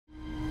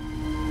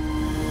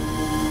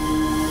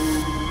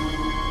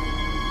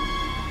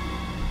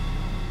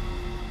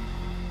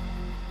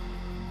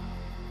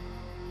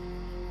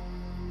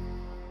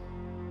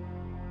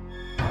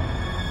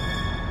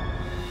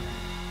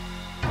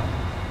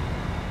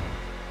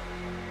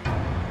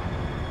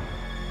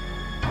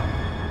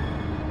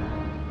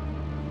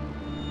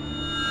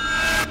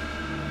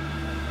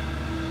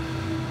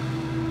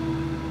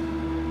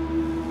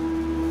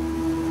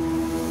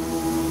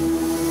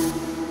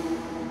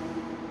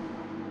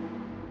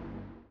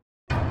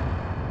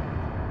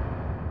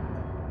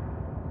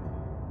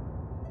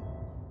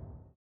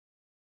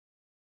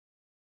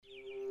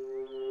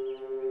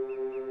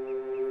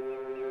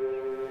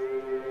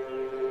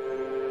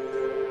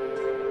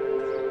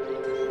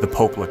The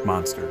Popelic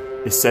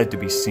monster is said to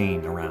be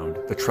seen around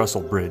the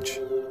Trestle Bridge,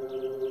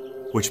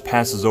 which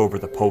passes over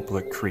the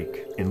Popelic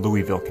Creek in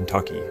Louisville,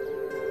 Kentucky.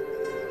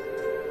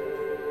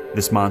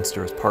 This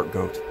monster is part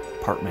goat,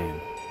 part man.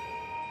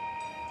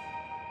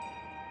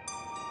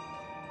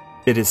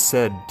 It is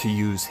said to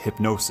use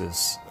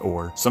hypnosis,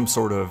 or some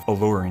sort of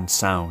alluring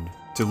sound,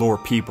 to lure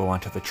people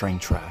onto the train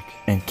track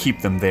and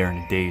keep them there in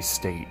a dazed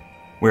state,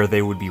 where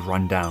they would be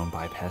run down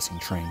by a passing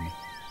train.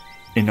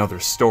 In other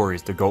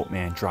stories, the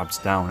Goatman drops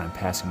down on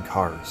passing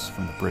cars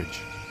from the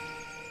bridge.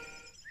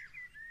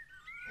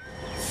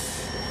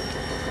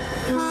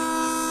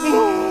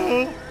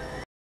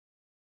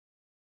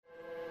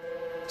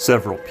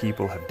 Several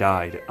people have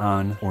died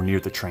on or near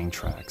the train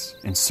tracks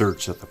in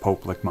search of the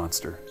Popelic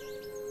monster.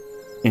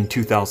 In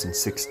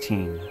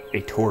 2016,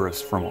 a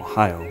tourist from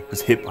Ohio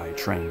was hit by a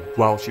train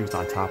while she was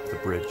on top of the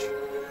bridge.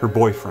 Her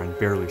boyfriend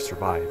barely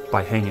survived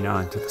by hanging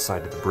on to the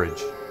side of the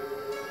bridge.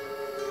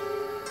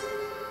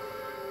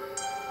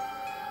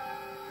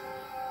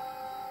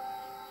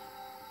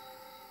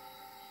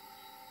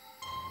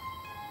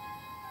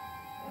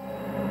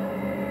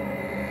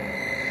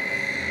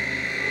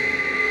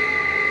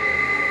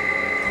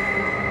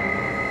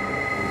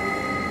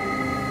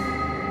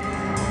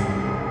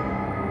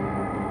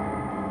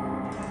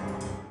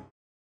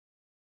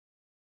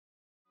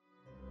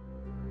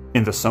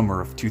 In the summer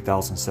of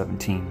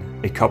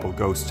 2017, a couple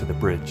goes to the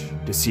bridge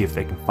to see if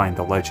they can find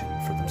the legend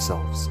for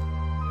themselves.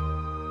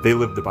 They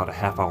lived about a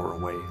half hour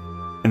away,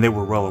 and they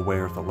were well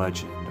aware of the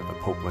legend of the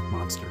Popelic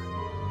monster.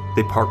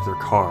 They parked their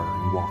car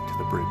and walked to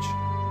the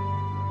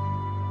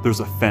bridge.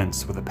 There's a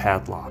fence with a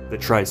padlock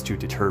that tries to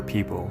deter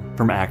people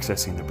from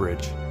accessing the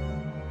bridge,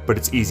 but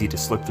it's easy to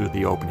slip through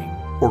the opening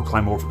or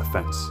climb over the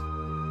fence.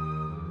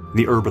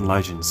 The urban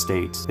legend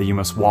states that you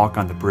must walk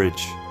on the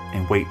bridge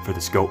and wait for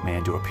this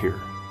Goatman to appear.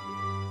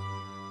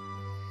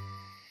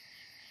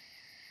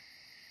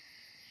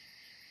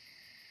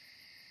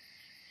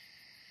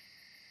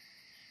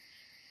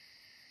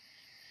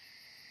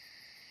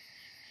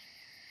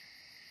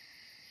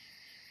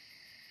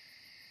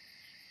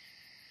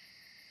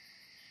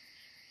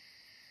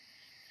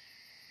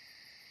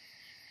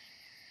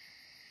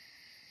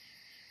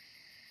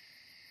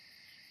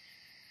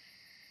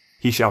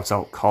 He shouts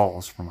out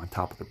calls from on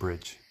top of the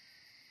bridge.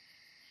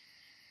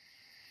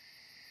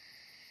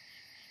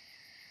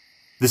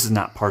 This is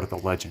not part of the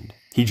legend.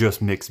 He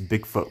just mixed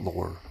Bigfoot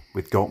lore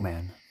with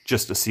Goatman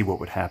just to see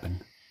what would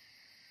happen.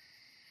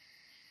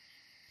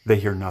 They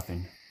hear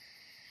nothing.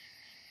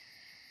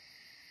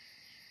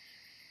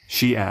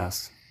 She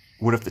asks,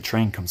 "What if the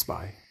train comes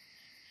by?"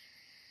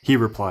 He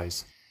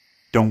replies,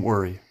 "Don't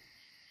worry.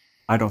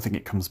 I don't think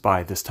it comes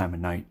by this time of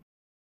night."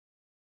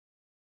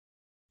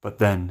 But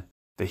then,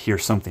 they hear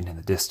something in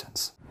the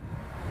distance.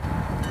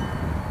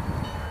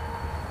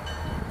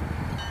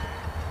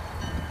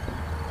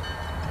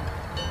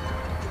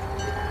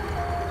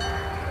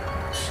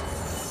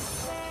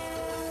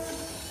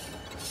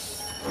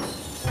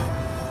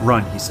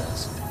 "Run," he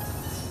says.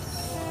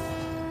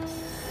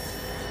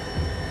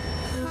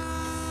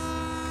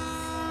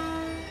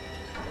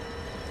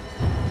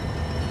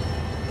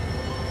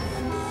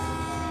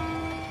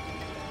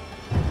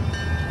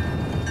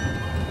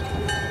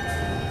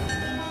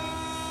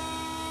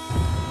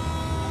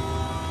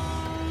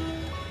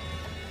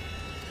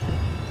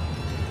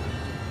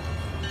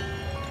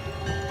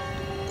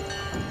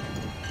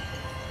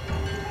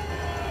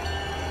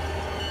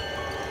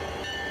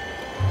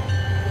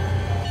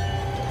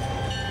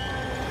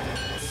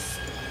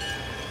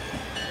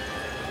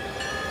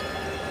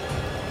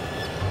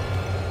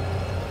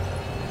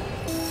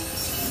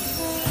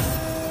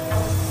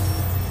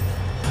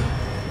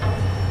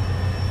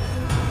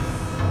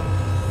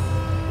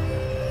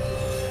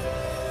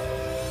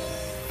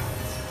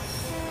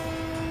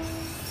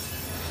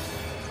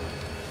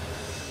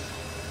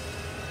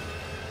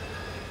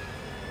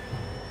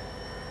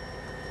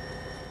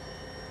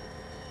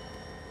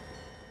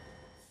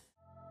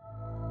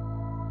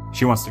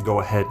 She wants to go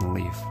ahead and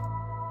leave.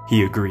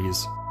 He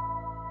agrees.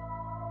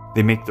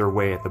 They make their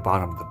way at the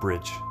bottom of the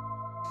bridge.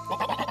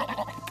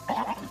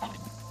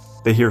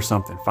 They hear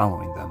something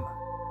following them.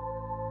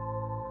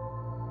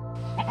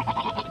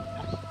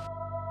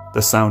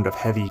 The sound of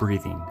heavy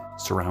breathing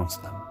surrounds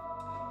them.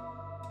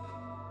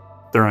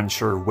 They're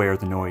unsure where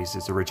the noise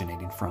is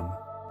originating from.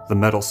 The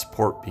metal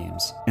support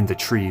beams in the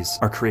trees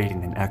are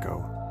creating an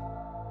echo.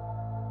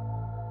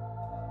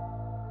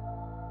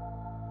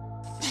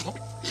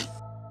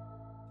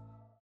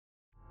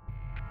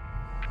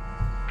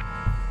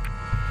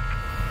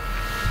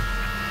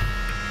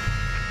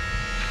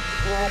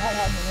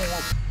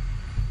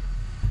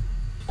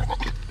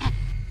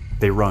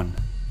 They run.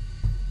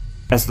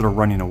 As they're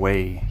running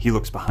away, he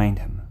looks behind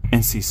him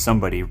and sees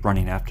somebody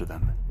running after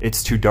them.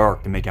 It's too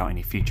dark to make out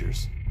any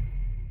features.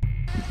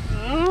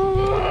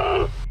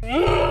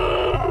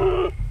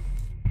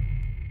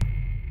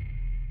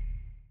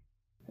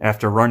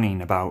 After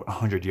running about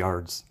 100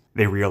 yards,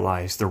 they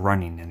realize they're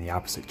running in the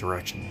opposite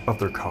direction of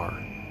their car.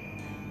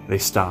 They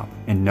stop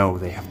and know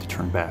they have to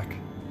turn back.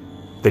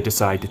 They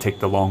decide to take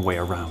the long way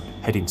around,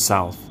 heading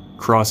south,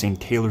 crossing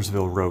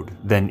Taylorsville Road,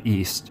 then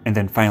east, and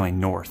then finally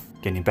north,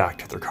 getting back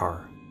to their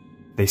car.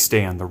 They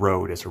stay on the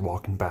road as they're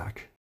walking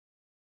back.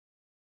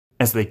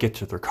 As they get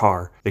to their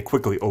car, they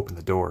quickly open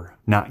the door,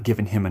 not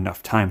giving him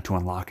enough time to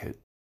unlock it.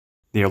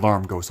 The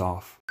alarm goes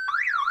off.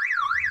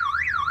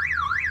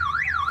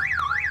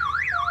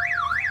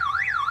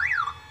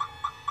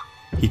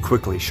 He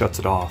quickly shuts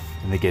it off,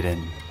 and they get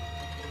in.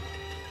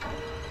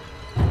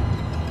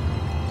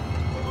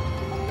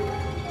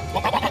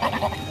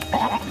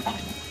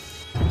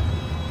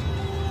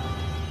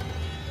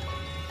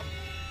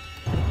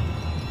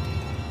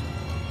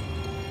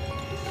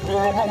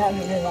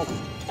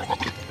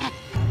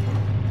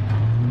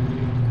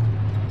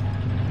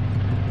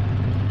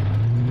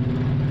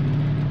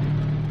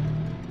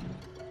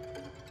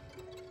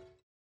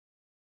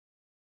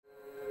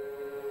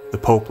 The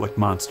Pope-like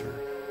monster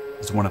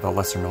is one of the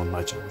lesser-known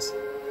legends,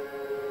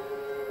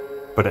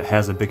 but it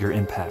has a bigger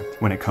impact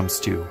when it comes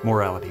to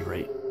mortality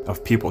rate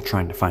of people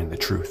trying to find the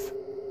truth.